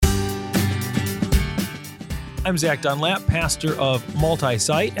I'm Zach Dunlap, pastor of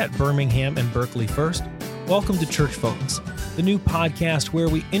Multi-Site at Birmingham and Berkeley First. Welcome to Church Focus, the new podcast where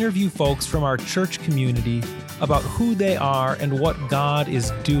we interview folks from our church community about who they are and what God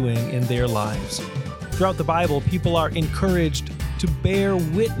is doing in their lives. Throughout the Bible, people are encouraged to bear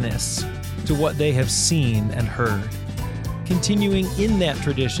witness to what they have seen and heard. Continuing in that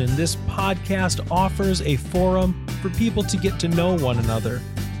tradition, this podcast offers a forum for people to get to know one another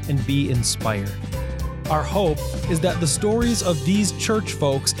and be inspired. Our hope is that the stories of these church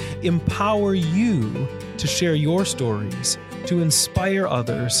folks empower you to share your stories, to inspire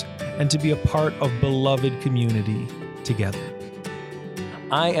others, and to be a part of beloved community together.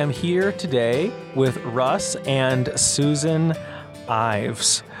 I am here today with Russ and Susan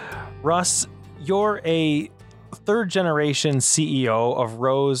Ives. Russ, you're a third-generation CEO of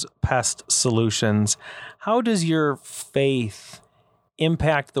Rose Pest Solutions. How does your faith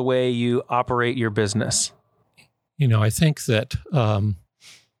impact the way you operate your business? I think that the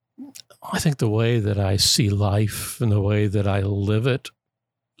way that I see life and the way that I live it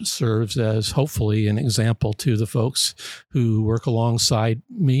serves as hopefully an example to the folks who work alongside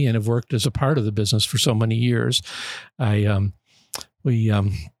me and have worked as a part of the business for so many years. We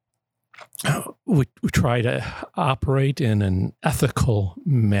try to operate in an ethical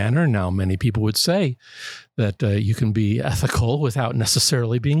manner. Now, many people would say that you can be ethical without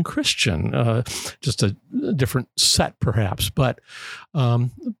necessarily being Christian, just a different set perhaps. But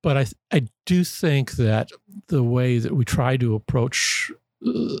I do think that the way that we try to approach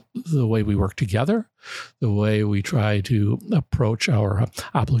the way we work together, the way we try to approach our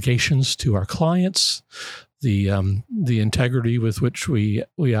obligations to our clients, the integrity with which we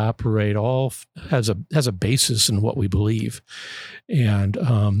operate all has a basis in what we believe. And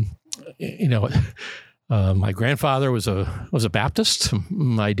my grandfather was a Baptist.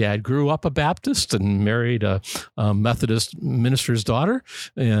 My dad grew up a Baptist and married a Methodist minister's daughter,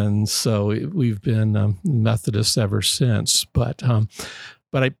 and so we've been Methodists ever since. But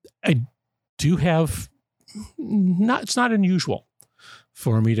I do have it's not unusual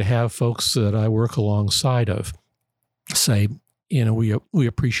for me to have folks that I work alongside of say, we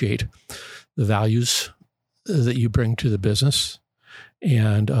appreciate the values that you bring to the business,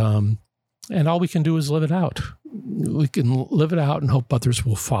 and all we can do is live it out. We can live it out and hope others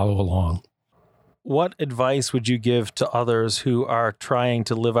will follow along. What advice would you give to others who are trying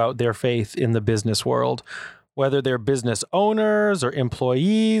to live out their faith in the business world, whether they're business owners or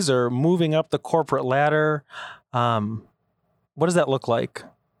employees or moving up the corporate ladder? What does that look like?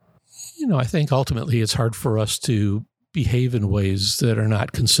 I think ultimately it's hard for us to behave in ways that are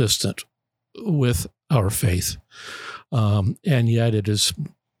not consistent with our faith. And yet it is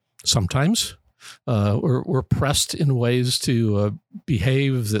sometimes we're pressed in ways to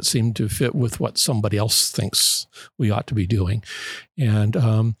behave that seem to fit with what somebody else thinks we ought to be doing.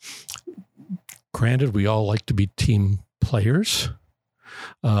 And granted, we all like to be team players.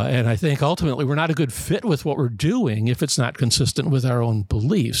 And I think ultimately we're not a good fit with what we're doing if it's not consistent with our own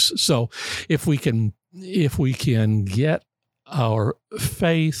beliefs. So if we can get our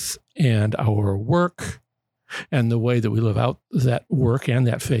faith and our work and the way that we live out that work and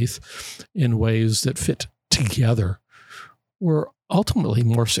that faith in ways that fit together, we're ultimately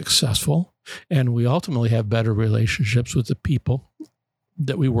more successful, and we ultimately have better relationships with the people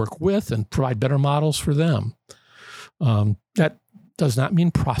that we work with and provide better models for them. That does not mean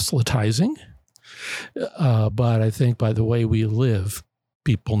proselytizing, but I think by the way we live,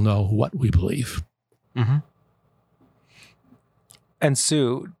 people know what we believe. Mm-hmm. And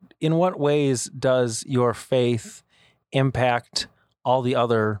Sue, in what ways does your faith impact all the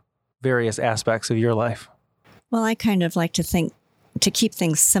other various aspects of your life? Well, I kind of like to keep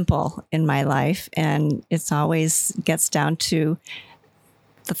things simple in my life, and it's always gets down to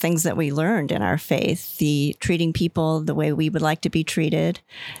the things that we learned in our faith, the treating people the way we would like to be treated,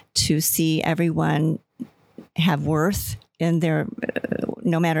 to see everyone have worth in their,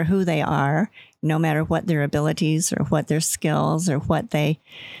 no matter who they are, no matter what their abilities or what their skills or what they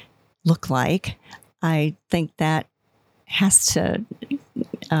look like. I think that has to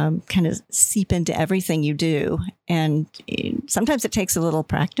kind of seep into everything you do. And sometimes it takes a little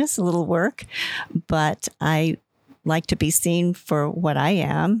practice, a little work, but I like to be seen for what I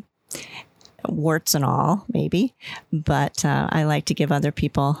am, warts and all, maybe. But I like to give other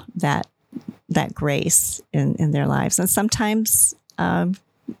people that grace in their lives. And sometimes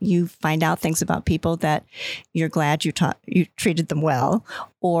you find out things about people that you're glad you treated them well,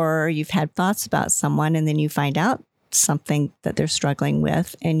 or you've had thoughts about someone and then you find out something that they're struggling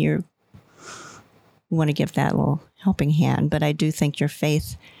with and you want to give that little helping hand. But I do think your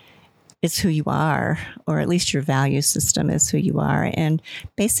faith is who you are, or at least your value system is who you are, and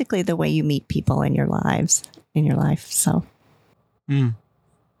basically the way you meet people in your life. So.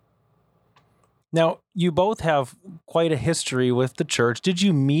 Now, you both have quite a history with the church. Did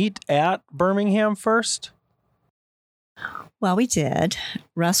you meet at Birmingham First? Well, we did.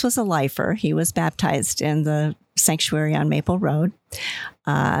 Russ was a lifer. He was baptized in the sanctuary on Maple Road.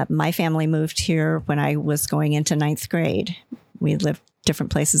 My family moved here when I was going into 9th grade. We lived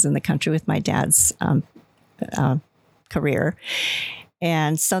different places in the country with my dad's career.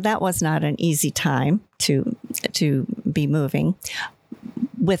 And so that was not an easy time to be moving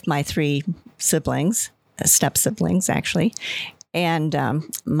with my 3 siblings, step siblings, actually. And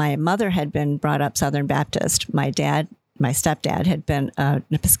my mother had been brought up Southern Baptist. My stepdad had been an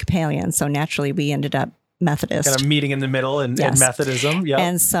Episcopalian. So naturally we ended up Methodist. Kind of meeting in the middle in Methodism. Yep.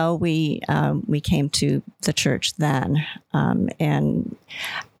 And so we came to the church then, and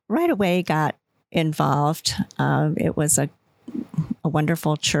right away got involved. It was a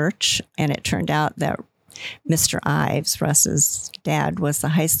wonderful church, and it turned out that Mr. Ives, Russ's dad, was the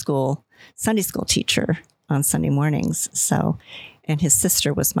high school Sunday school teacher on Sunday mornings. So, and his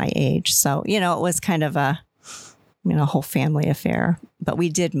sister was my age. So, it was kind of a whole family affair. But we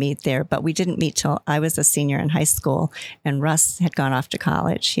did meet there, but we didn't meet till I was a senior in high school, and Russ had gone off to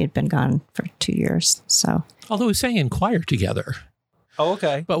college. He had been gone for 2 years. So, although we sang in choir together. Oh,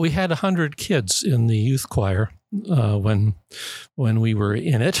 okay. But we had 100 kids in the youth choir when we were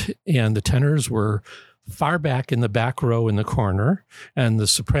in it, and the tenors were far back in the back row in the corner, and the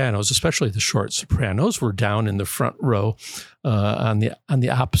sopranos, especially the short sopranos, were down in the front row on the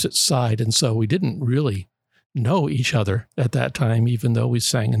opposite side. And so we didn't really know each other at that time, even though we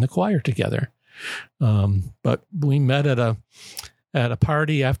sang in the choir together. But we met at a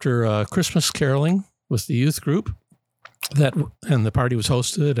party after Christmas caroling with the youth group, and the party was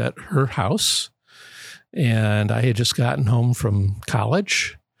hosted at her house. And I had just gotten home from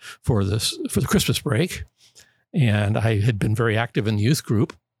college for the Christmas break, and I had been very active in the youth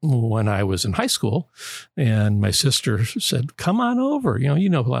group when I was in high school. And my sister said, "Come on over. You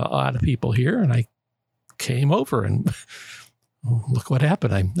know a lot of people here." And I came over, and look what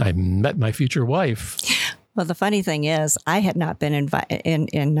happened. I met my future wife. Well, the funny thing is, I had not been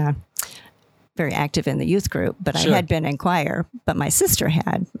very active in the youth group, but sure. I had been in choir, but my sister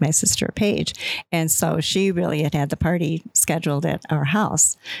Paige. And so she really had the party scheduled at our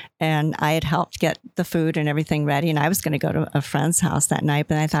house, and I had helped get the food and everything ready. And I was going to go to a friend's house that night,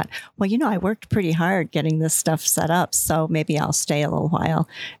 but I thought, well, I worked pretty hard getting this stuff set up, so maybe I'll stay a little while.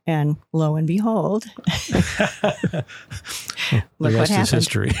 And lo and behold, look what happened.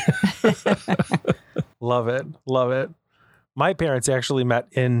 History. Love it. Love it. My parents actually met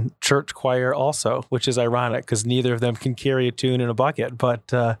in church choir also, which is ironic because neither of them can carry a tune in a bucket.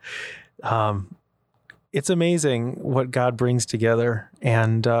 But it's amazing what God brings together.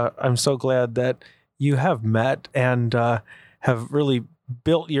 And I'm so glad that you have met and have really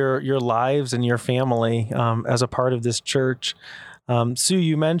built your lives and your family as a part of this church. Sue,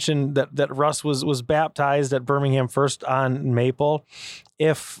 you mentioned that Russ was baptized at Birmingham First on Maple.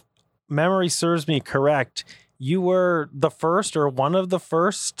 If memory serves me correct, you were the first or one of the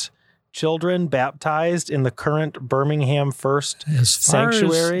first children baptized in the current Birmingham First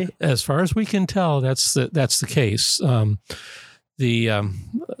sanctuary. As far as we can tell, that's the case. The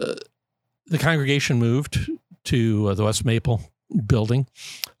congregation moved to the West Maple building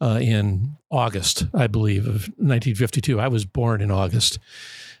in August, I believe, of 1952. I was born in August.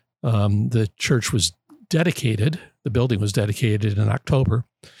 The church was dedicated. The building was dedicated in October.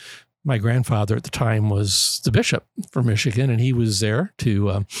 My grandfather at the time was the bishop for Michigan, and he was there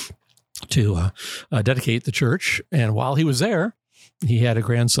to dedicate the church. And while he was there, he had a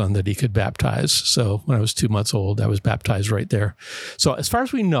grandson that he could baptize. So when I was 2 months old, I was baptized right there. So as far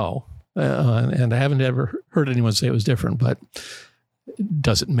as we know, and I haven't ever heard anyone say it was different, but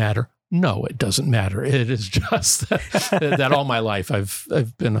does it matter? No, it doesn't matter. It is just that all my life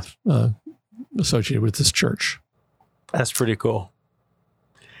I've been associated with this church. That's pretty cool.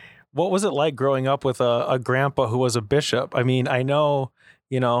 What was it like growing up with a grandpa who was a bishop? I mean, I know,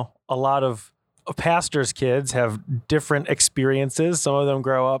 a lot of pastors' kids have different experiences. Some of them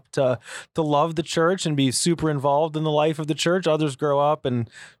grow up to love the church and be super involved in the life of the church. Others grow up and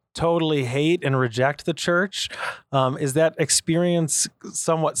totally hate and reject the church. Is that experience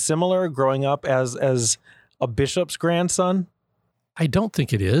somewhat similar growing up as a bishop's grandson? I don't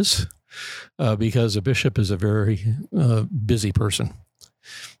think it is, because a bishop is a very busy person.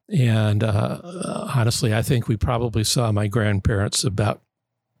 And honestly, I think we probably saw my grandparents about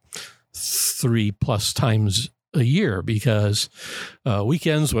 3+ times a year, because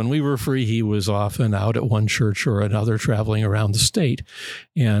weekends when we were free, he was often out at one church or another traveling around the state.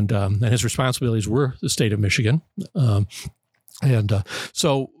 And his responsibilities were the state of Michigan.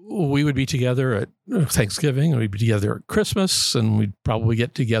 So we would be together at Thanksgiving, and we'd be together at Christmas, and we'd probably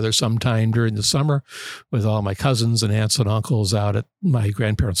get together sometime during the summer with all my cousins and aunts and uncles out at my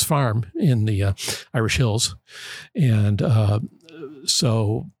grandparents' farm in the Irish Hills. And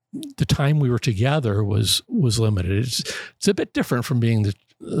so the time we were together was limited. It's a bit different from being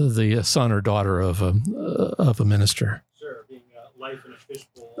the son or daughter of a minister. Sure, being life in a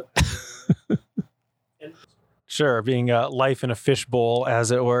fishbowl. Sure, being life in a fishbowl,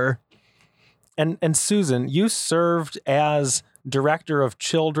 as it were. And Susan, you served as director of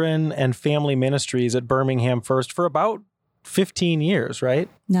children and family ministries at Birmingham First for about 15 years, right?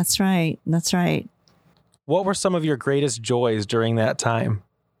 That's right. That's right. What were some of your greatest joys during that time?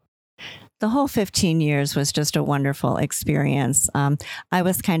 The whole 15 years was just a wonderful experience. I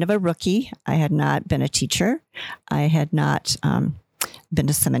was kind of a rookie. I had not been a teacher. I had not been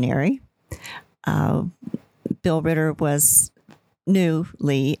to seminary. Bill Ritter was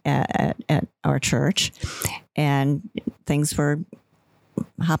newly at our church, and things were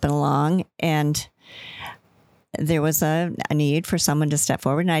hopping along, and there was a need for someone to step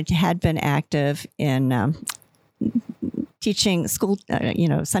forward. And I had been active in teaching school,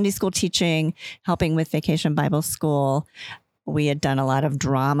 Sunday school teaching, helping with Vacation Bible School. We had done a lot of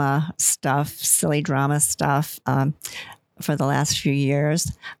drama stuff, silly drama stuff for the last few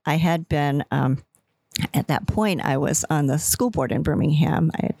years. I had been... At that point, I was on the school board in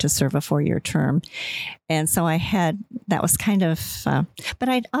Birmingham. I had to serve a 4-year term. And so that was kind of, but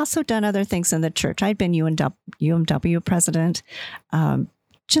I'd also done other things in the church. I'd been UMW president,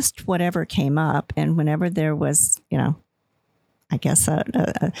 just whatever came up. And whenever there was, I guess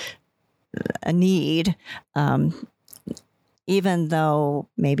a need, even though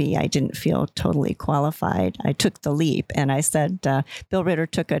maybe I didn't feel totally qualified, I took the leap, and I said, Bill Ritter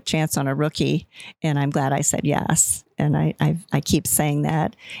took a chance on a rookie, and I'm glad I said yes. And I keep saying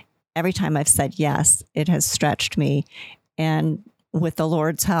that. Every time I've said yes, it has stretched me. And with the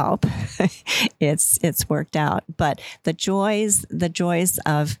Lord's help, it's worked out. But the joys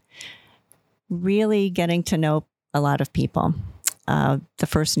of really getting to know a lot of people. The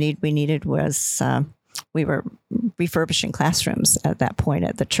first need we needed was we were refurbishing classrooms at that point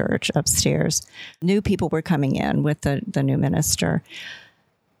at the church upstairs. New people were coming in with the new minister,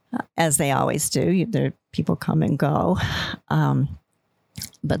 as they always do. The people come and go.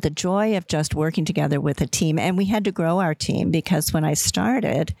 But the joy of just working together with a team, and we had to grow our team, because when I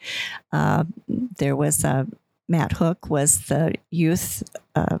started, there was Matt Hook was the youth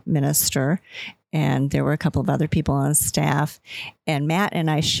minister, and there were a couple of other people on staff. And Matt and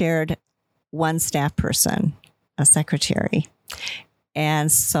I shared one staff person, a secretary. And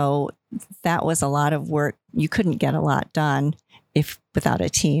so that was a lot of work. You couldn't get a lot done without a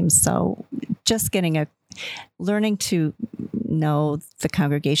team. So just learning to know the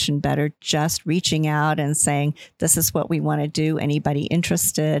congregation better, just reaching out and saying, this is what we want to do. Anybody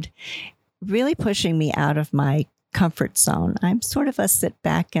interested? Really pushing me out of my comfort zone. I'm sort of a sit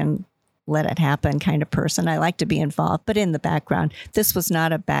back and let it happen kind of person. I like to be involved, but in the background. This was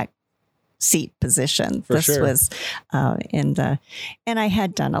not a back seat position. For this sure. was and I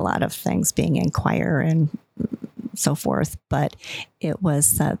had done a lot of things, being in choir and so forth, but it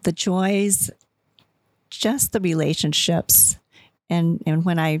was the joys, just the relationships. And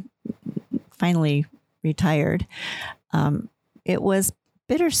when I finally retired, it was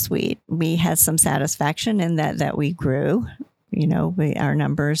bittersweet. We had some satisfaction in that we grew, our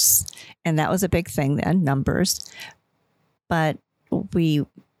numbers, and that was a big thing then, numbers. But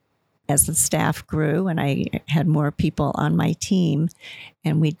as the staff grew and I had more people on my team,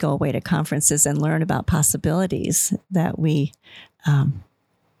 and we'd go away to conferences and learn about possibilities that we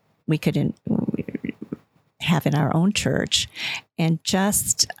could have in our own church, and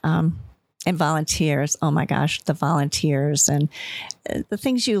just and volunteers. Oh my gosh, the volunteers and the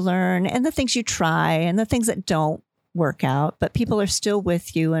things you learn and the things you try and the things that don't work out, but people are still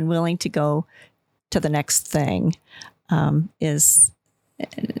with you and willing to go to the next thing is,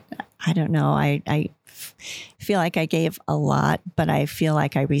 I don't know. I feel like I gave a lot, but I feel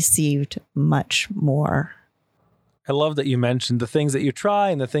like I received much more. I love that you mentioned the things that you try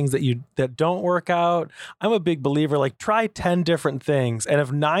and the things that don't work out. I'm a big believer, try 10 different things. And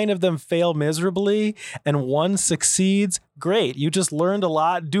if 9 of them fail miserably and 1 succeeds, great. You just learned a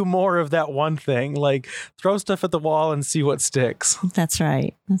lot. Do more of that one thing. Throw stuff at the wall and see what sticks. That's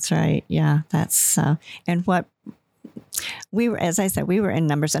right. That's right. Yeah. That's, and what we were, as I said, we were in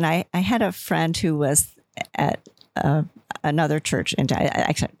numbers. And I had a friend who was at another church, and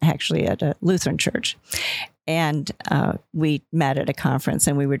actually at a Lutheran church. And we met at a conference,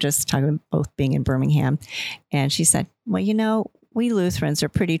 and we were just talking about both being in Birmingham. And she said, well, we Lutherans are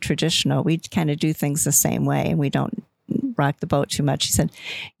pretty traditional. We kind of do things the same way, and we don't rock the boat too much. She said,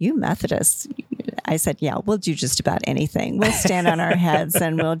 you Methodists. I said, yeah, we'll do just about anything. We'll stand on our heads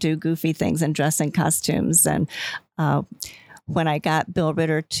and we'll do goofy things and dress in costumes. And when I got Bill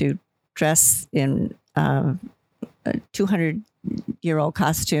Ritter to dress in a 200-year-old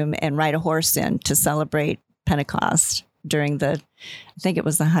costume and ride a horse in to celebrate Pentecost during I think it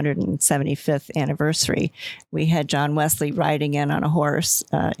was the 175th anniversary, we had John Wesley riding in on a horse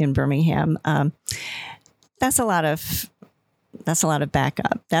in Birmingham. That's a lot of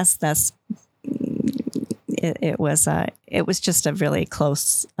backup. It was just a really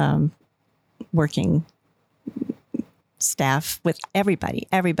close working staff with everybody.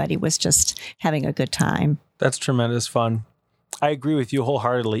 Everybody was just having a good time. That's tremendous fun. I agree with you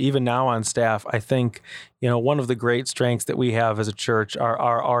wholeheartedly. Even now on staff, I think, one of the great strengths that we have as a church are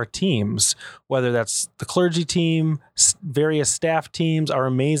our teams, whether that's the clergy team, various staff teams, our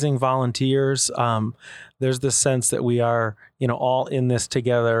amazing volunteers. There's this sense that we are, all in this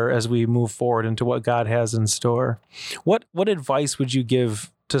together as we move forward into what God has in store. What advice would you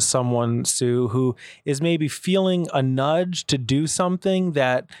give to someone, Sue, who is maybe feeling a nudge to do something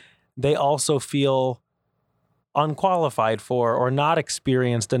that they also feel unqualified for or not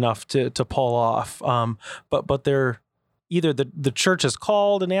experienced enough to pull off, but they're either the church has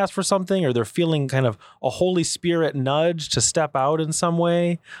called and asked for something, or they're feeling kind of a Holy Spirit nudge to step out in some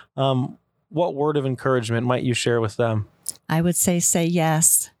way? What word of encouragement might you share with them? I would say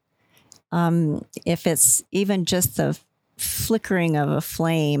yes. If it's even just the flickering of a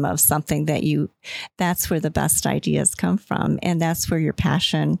flame of something that's where the best ideas come from, and that's where your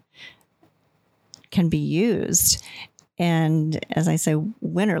passion can be used. And as I say,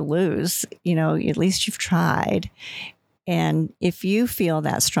 win or lose, at least you've tried. And if you feel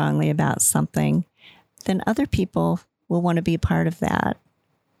that strongly about something, then other people will want to be a part of that.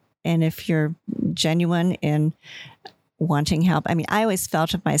 And if you're genuine in wanting help, I always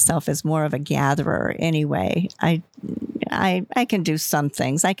felt of myself as more of a gatherer anyway. I can do some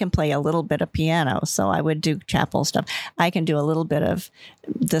things. I can play a little bit of piano, so I would do chapel stuff. I can do a little bit of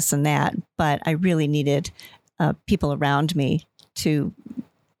this and that, but I really needed people around me to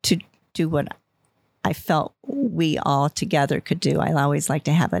do what I felt we all together could do. I always like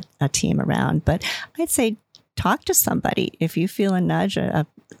to have a team around, but I'd say talk to somebody. If you feel a nudge,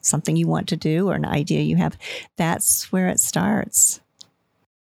 something you want to do or an idea you have, that's where it starts.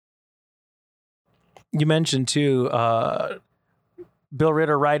 You mentioned, too, Bill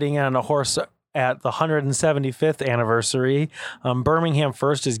Ritter riding on a horse at the 175th anniversary. Birmingham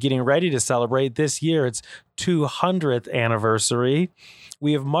First is getting ready to celebrate. This year, its 200th anniversary.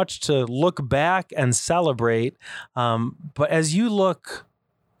 We have much to look back and celebrate. But as you look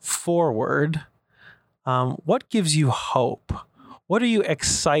forward, what gives you hope? What are you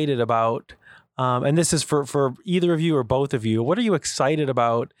excited about? And this is for either of you or both of you. What are you excited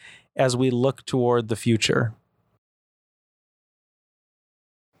about as we look toward the future?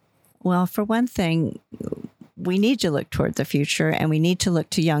 Well, for one thing, we need to look toward the future, and we need to look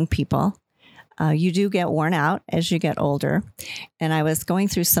to young people. You do get worn out as you get older. And I was going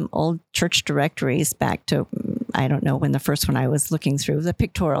through some old church directories back to, I don't know when the first one I was looking through, the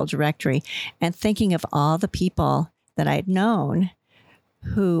pictorial directory, and thinking of all the people that I'd known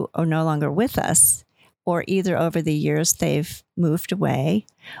who are no longer with us, or either over the years they've moved away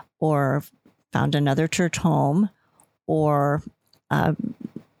or found another church home, or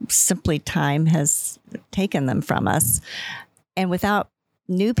simply time has taken them from us. And without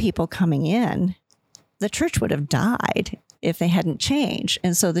new people coming in, the church would have died if they hadn't changed.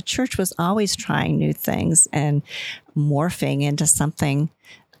 And so the church was always trying new things and morphing into something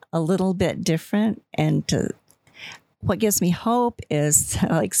a little bit different. And what gives me hope is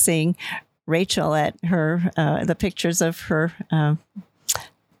like seeing Rachel at her, the pictures of her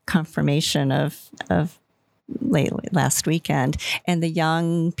confirmation of last weekend, and the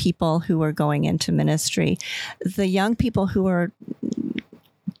young people who are going into ministry, the young people who are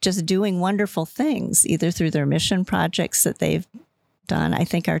just doing wonderful things, either through their mission projects that they've done. I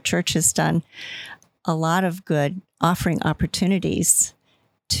think our church has done a lot of good, offering opportunities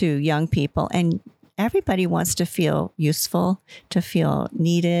to young people, and everybody wants to feel useful, to feel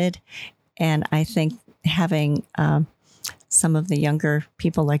needed. And I think having some of the younger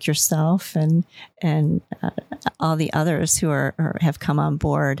people like yourself and all the others who have come on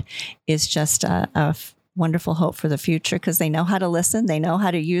board is just a wonderful hope for the future, because they know how to listen. They know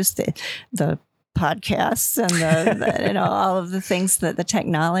how to use the podcasts and all of the things that the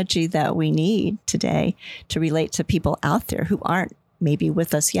technology that we need today to relate to people out there who aren't maybe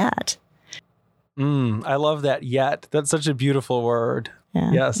with us yet. I love that yet. That's such a beautiful word.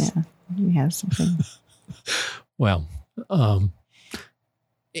 Yeah, yes. Yeah. You have something. Well, I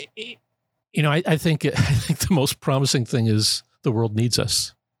think the most promising thing is the world needs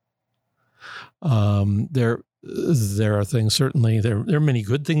us. There are things, certainly there are many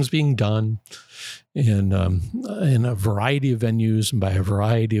good things being done in a variety of venues and by a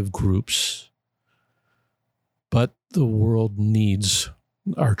variety of groups, but the world needs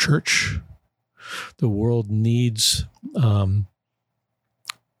our church. The world needs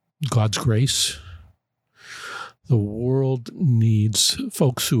God's grace. The world needs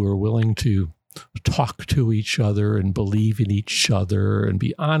folks who are willing to talk to each other and believe in each other and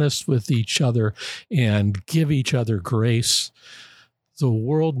be honest with each other and give each other grace. The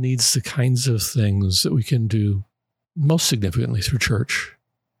world needs the kinds of things that we can do most significantly through church.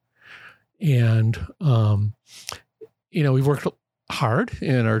 And, we've worked hard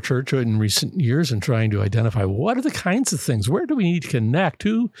in our church in recent years in trying to identify what are the kinds of things, where do we need to connect,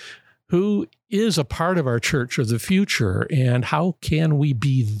 who is a part of our church of the future, and how can we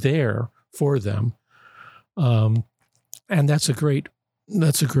be there for them. And that's a great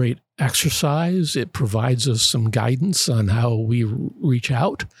exercise. It provides us some guidance on how we reach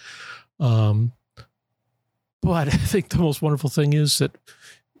out. But I think the most wonderful thing is that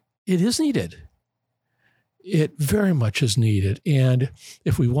it is needed. It very much is needed. And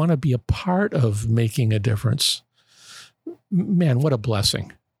if we want to be a part of making a difference, man, what a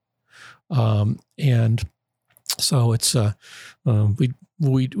blessing. And so it's,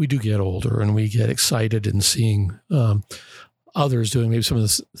 we do get older and we get excited in seeing others doing maybe some of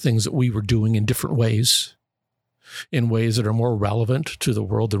the things that we were doing in different ways, in ways that are more relevant to the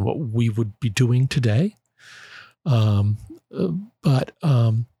world than what we would be doing today. But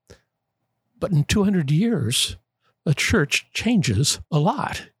in 200 years, a church changes a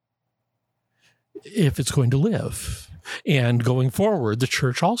lot if it's going to live. And going forward, the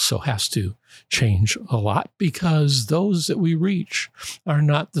church also has to change a lot because those that we reach are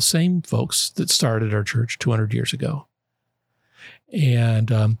not the same folks that started our church 200 years ago.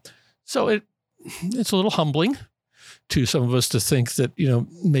 And so it's a little humbling to some of us to think that,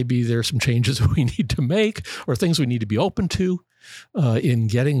 maybe there's some changes that we need to make or things we need to be open to in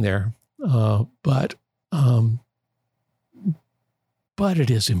getting there. But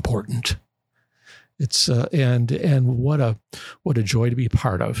it is important. It's and what a joy to be a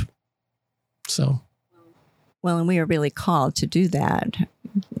part of. So, well, and we are really called to do that.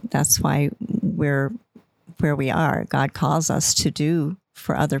 That's why we're where we are. God calls us to do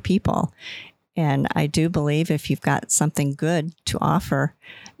for other people, and I do believe if you've got something good to offer,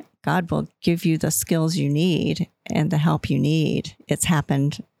 God will give you the skills you need and the help you need. It's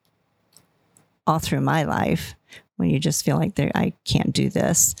happened all through my life when you just feel like I can't do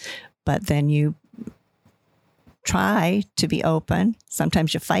this, but then you try to be open.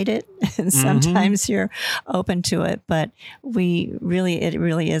 Sometimes you fight it and sometimes you're open to it, but it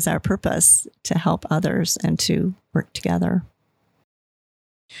really is our purpose to help others and to work together.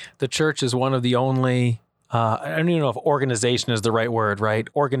 The church is one of the only, I don't even know if organization is the right word, right?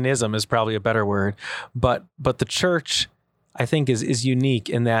 Organism is probably a better word, but the church, I think, is unique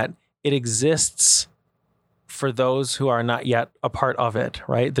in that it exists for those who are not yet a part of it,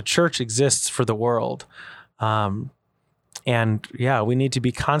 right? The church exists for the world. And yeah, we need to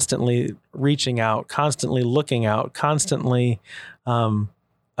be constantly reaching out, constantly looking out, constantly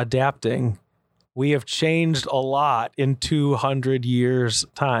adapting. We have changed a lot in 200 years'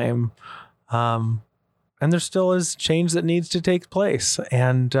 time. And there still is change that needs to take place.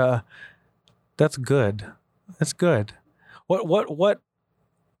 And that's good. That's good. What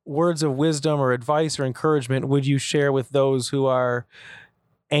words of wisdom or advice or encouragement would you share with those who are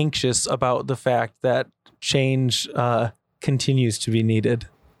anxious about the fact that change continues to be needed?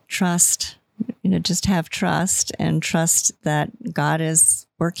 Trust, just have trust and trust that God is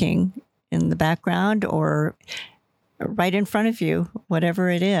working in the background or right in front of you, whatever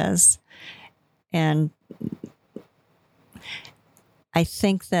it is. And I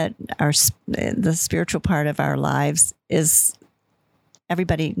think that the spiritual part of our lives is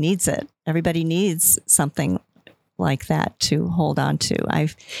everybody needs it. Everybody needs something like that to hold on to.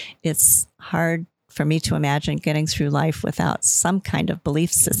 It's hard for me to imagine getting through life without some kind of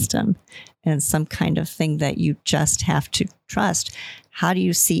belief system and some kind of thing that you just have to trust. How do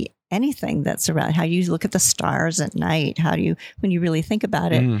you see anything that's around? How do you look at the stars at night? How do you, when you really think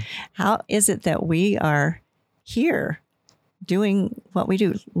about it, how is it that we are here doing what we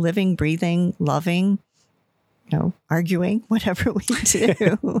do, living, breathing, loving, arguing, whatever we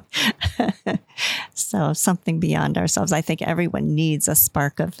do. So something beyond ourselves. I think everyone needs a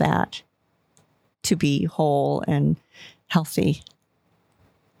spark of that to be whole and healthy.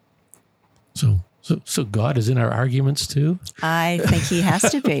 So God is in our arguments too? I think he has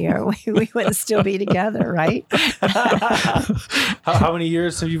to be, or we wouldn't still be together, right? How many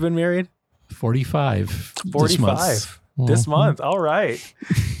years have you been married? 45. 45 this month. All right.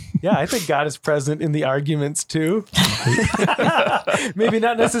 Yeah, I think God is present in the arguments too. Maybe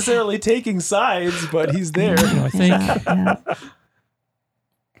not necessarily taking sides, but he's there. I think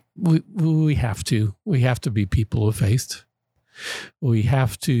we have to. We have to be people of faith. We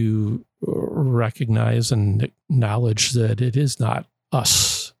have to recognize and acknowledge that it is not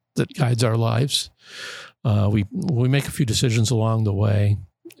us that guides our lives. We make a few decisions along the way,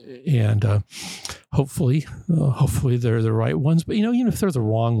 and hopefully they're the right ones. But even if they're the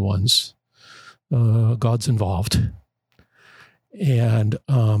wrong ones, God's involved. And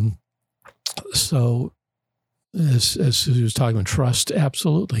so, as he was talking about trust,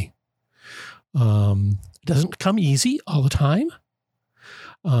 absolutely. It doesn't come easy all the time.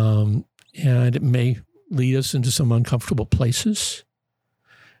 And it may lead us into some uncomfortable places.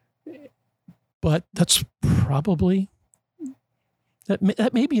 But that's probably,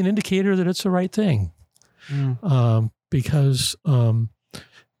 that may be an indicator that it's the right thing. Because God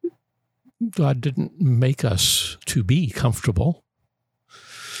didn't make us to be comfortable.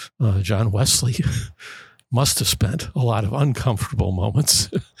 John Wesley must have spent a lot of uncomfortable moments.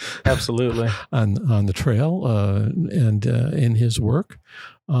 Absolutely. on the trail and in his work.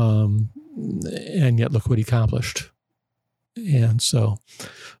 And yet look what he accomplished. And so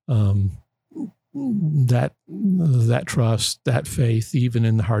that trust, that faith, even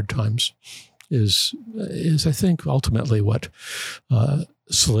in the hard times, is I think ultimately what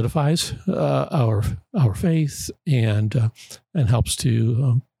solidifies our faith and helps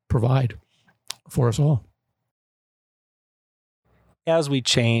to provide for us all. As we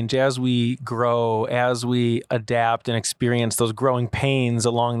change, as we grow, as we adapt and experience those growing pains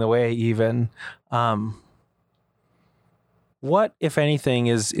along the way, even, what, if anything,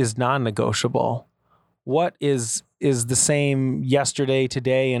 is non-negotiable? What is the same yesterday,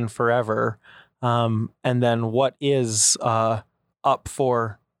 today, and forever? And then what is up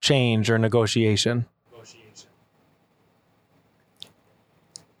for change or negotiation?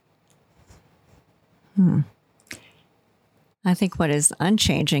 I think what is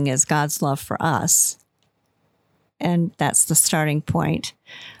unchanging is God's love for us. And that's the starting point.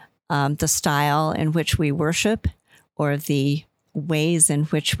 The style in which we worship or the ways in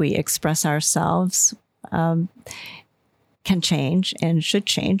which we express ourselves can change and should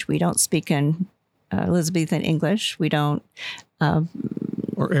change. We don't speak in Elizabethan English. We don't...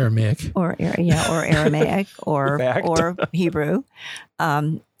 or Aramaic. Or Aramaic or Hebrew.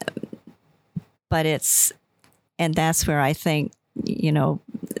 But it's... And that's where I think,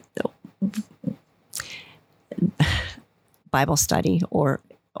 Bible study or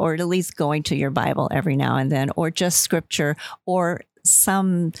at least going to your Bible every now and then, or just scripture or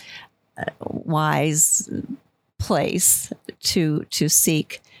some wise place to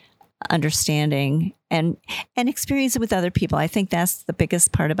seek understanding and experience it with other people. I think that's the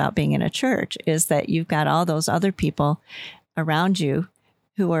biggest part about being in a church, is that you've got all those other people around you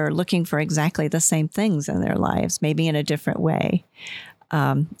who are looking for exactly the same things in their lives, maybe in a different way.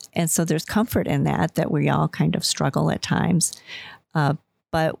 And so there's comfort in that we all kind of struggle at times.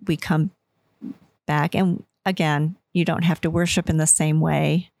 But we come back, and again, you don't have to worship in the same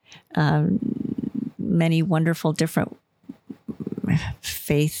way. Many wonderful different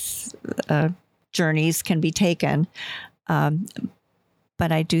faith journeys can be taken.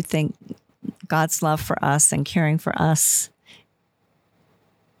 But I do think God's love for us and caring for us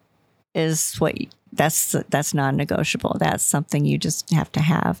is that's non-negotiable. That's something you just have to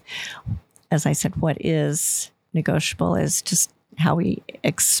have. As I said, what is negotiable is just how we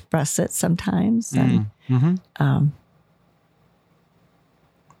express it sometimes. And,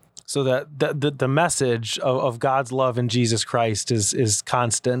 so that the message of God's love in Jesus Christ is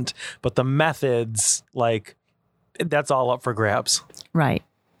constant, but the methods, that's all up for grabs. Right.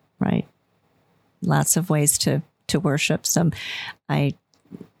 Lots of ways to worship. Some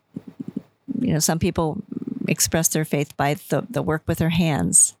people express their faith by the work with their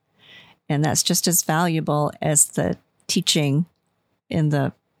hands, and that's just as valuable as the teaching in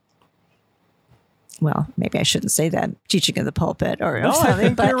the, well, maybe I shouldn't say that, teaching in the pulpit or something. I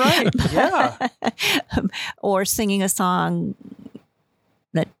think you're right. Yeah. Or singing a song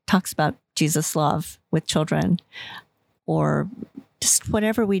that talks about Jesus' love with children. or just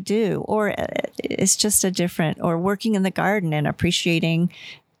whatever we do, or it's just a different, or working in the garden and appreciating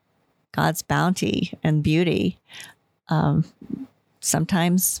God's bounty and beauty.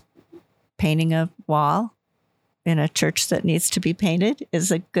 Sometimes painting a wall in a church that needs to be painted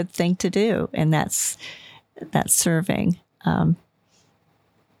is a good thing to do, and that's serving.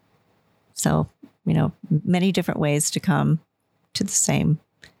 So, many different ways to come to the same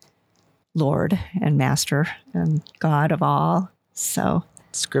Lord and Master and God of all. So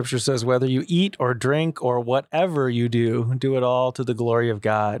Scripture says, whether you eat or drink or whatever you do, do it all to the glory of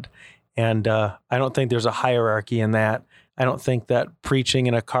God. And I don't think there's a hierarchy in that. I don't think that preaching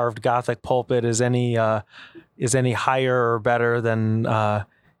in a carved Gothic pulpit is any higher or better than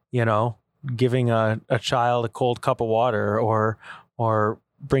giving a child a cold cup of water or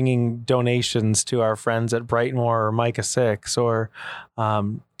bringing donations to our friends at Brightmoor or Micah 6, or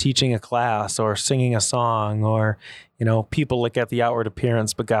teaching a class or singing a song, or, people look at the outward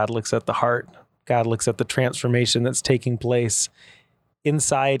appearance, but God looks at the heart. God looks at the transformation that's taking place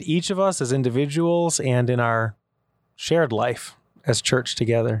inside each of us as individuals and in our shared life as church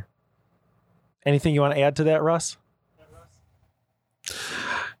together. Anything you want to add to that, Russ?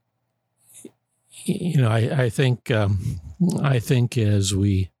 I think as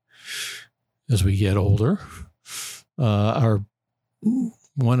we get older,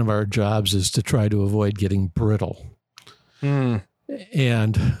 one of our jobs is to try to avoid getting brittle. And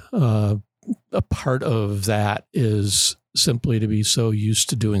a part of that is simply to be so used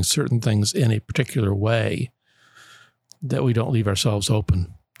to doing certain things in a particular way that we don't leave ourselves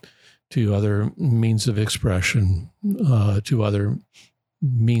open to other means of expression, to other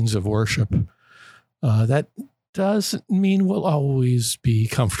means of worship. That doesn't mean we'll always be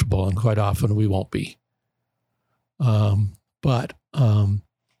comfortable, and quite often we won't be.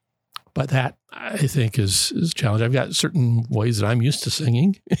 But that, I think, is a challenge. I've got certain ways that I'm used to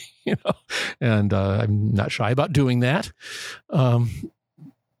singing, and I'm not shy about doing that. But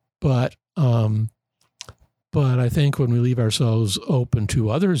I think when we leave ourselves open to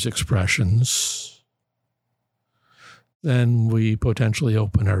others' expressions, then we potentially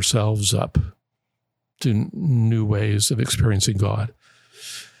open ourselves up to new ways of experiencing God.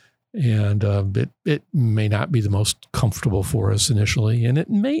 And it may not be the most comfortable for us initially, and it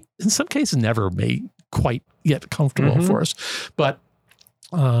may, in some cases, never may quite get comfortable for us. But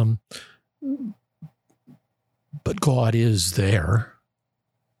God is there.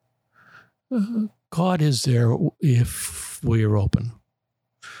 God is there if we are open.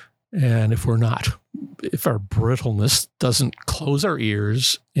 And if we're not, if our brittleness doesn't close our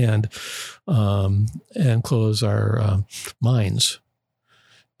ears and close our minds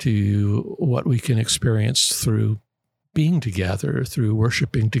to what we can experience through being together, through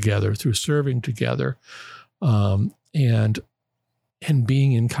worshiping together, through serving together, and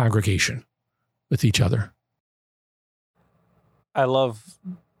being in congregation with each other. I love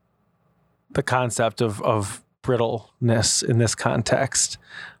the concept of brittleness in this context.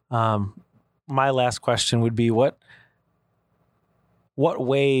 My last question would be, what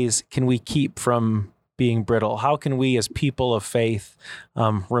ways can we keep from being brittle? How can we as people of faith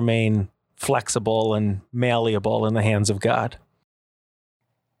remain flexible and malleable in the hands of God?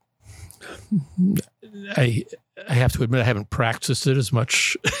 I have to admit I haven't practiced it as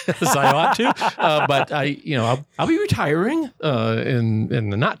much as I ought to, but I'll be retiring in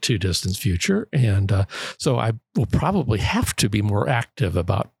the not too distant future, and so I will probably have to be more active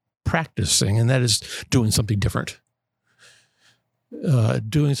about practicing, and that is doing something different.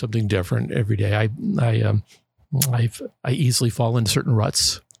 Doing something different every day. I easily fall into certain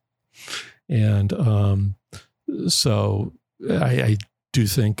ruts, and so I do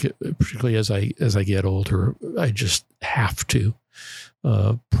think, particularly as I get older, I just have to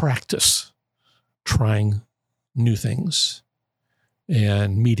practice trying new things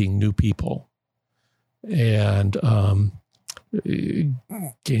and meeting new people and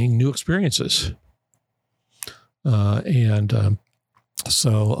gaining new experiences.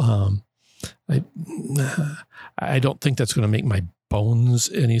 So I don't think that's going to make my bones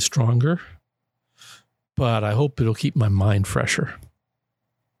any stronger, but I hope it'll keep my mind fresher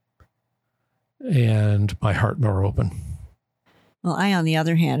and my heart more open. Well, I, on the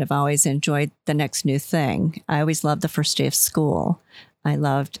other hand, have always enjoyed the next new thing. I always loved the first day of school. I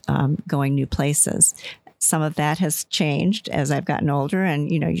loved going new places. Some of that has changed as I've gotten older,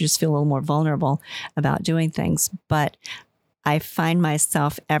 and you just feel a little more vulnerable about doing things. But I find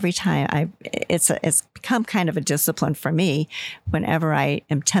myself every time it's become kind of a discipline for me. Whenever I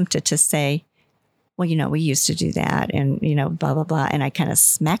am tempted to say, well, we used to do that and, blah, blah, blah. And I kind of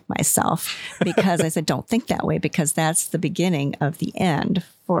smacked myself because I said, don't think that way, because that's the beginning of the end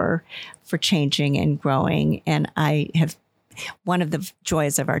for changing and growing. And one of the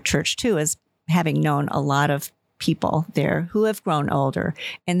joys of our church too is having known a lot of people there who have grown older,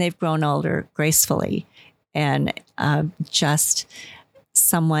 and they've grown older gracefully, and just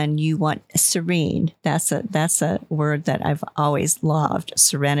someone you want serene. That's a word that I've always loved,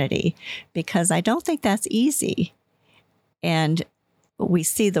 serenity, because I don't think that's easy. And we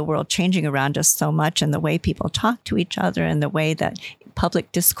see the world changing around us so much, and the way people talk to each other and the way that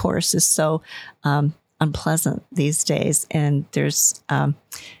public discourse is so unpleasant these days. And there's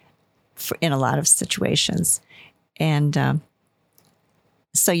in a lot of situations. And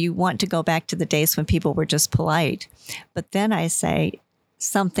so you want to go back to the days when people were just polite. But then I say,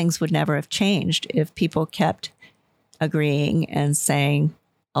 some things would never have changed if people kept agreeing and saying,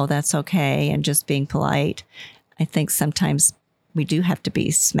 oh, that's okay, and just being polite. I think sometimes we do have to be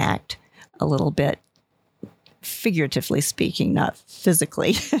smacked a little bit, figuratively speaking, not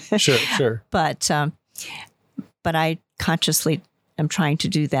physically. Sure. But I consciously am trying to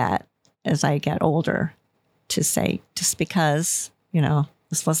do that as I get older, to say, just because,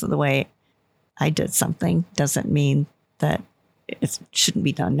 this wasn't the way I did something doesn't mean that it shouldn't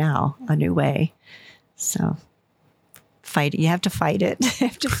be done now a new way. So fight it. You have to fight it. You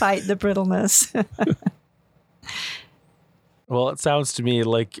have to fight the brittleness. Well, it sounds to me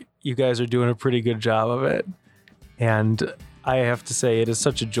like you guys are doing a pretty good job of it. And I have to say, it is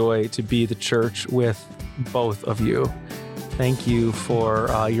such a joy to be the church with both of you. Thank you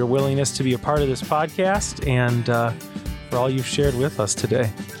for your willingness to be a part of this podcast, and for all you've shared with us today.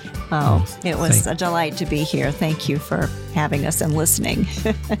 Oh, it was a delight to be here. Thank you for having us and listening.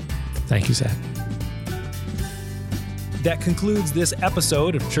 Thank you, Zach. That concludes this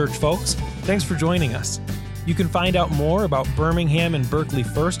episode of Church Folks. Thanks for joining us. You can find out more about Birmingham and Berkeley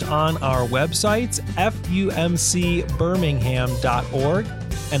First on our websites, fumcbirmingham.org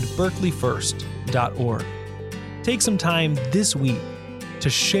and berkeleyfirst.org. Take some time this week to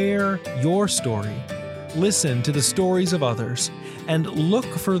share your story, listen to the stories of others, and look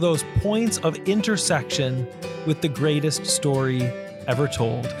for those points of intersection with the greatest story ever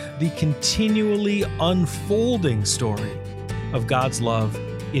told, the continually unfolding story of God's love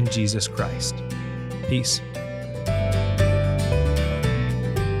in Jesus Christ. Peace.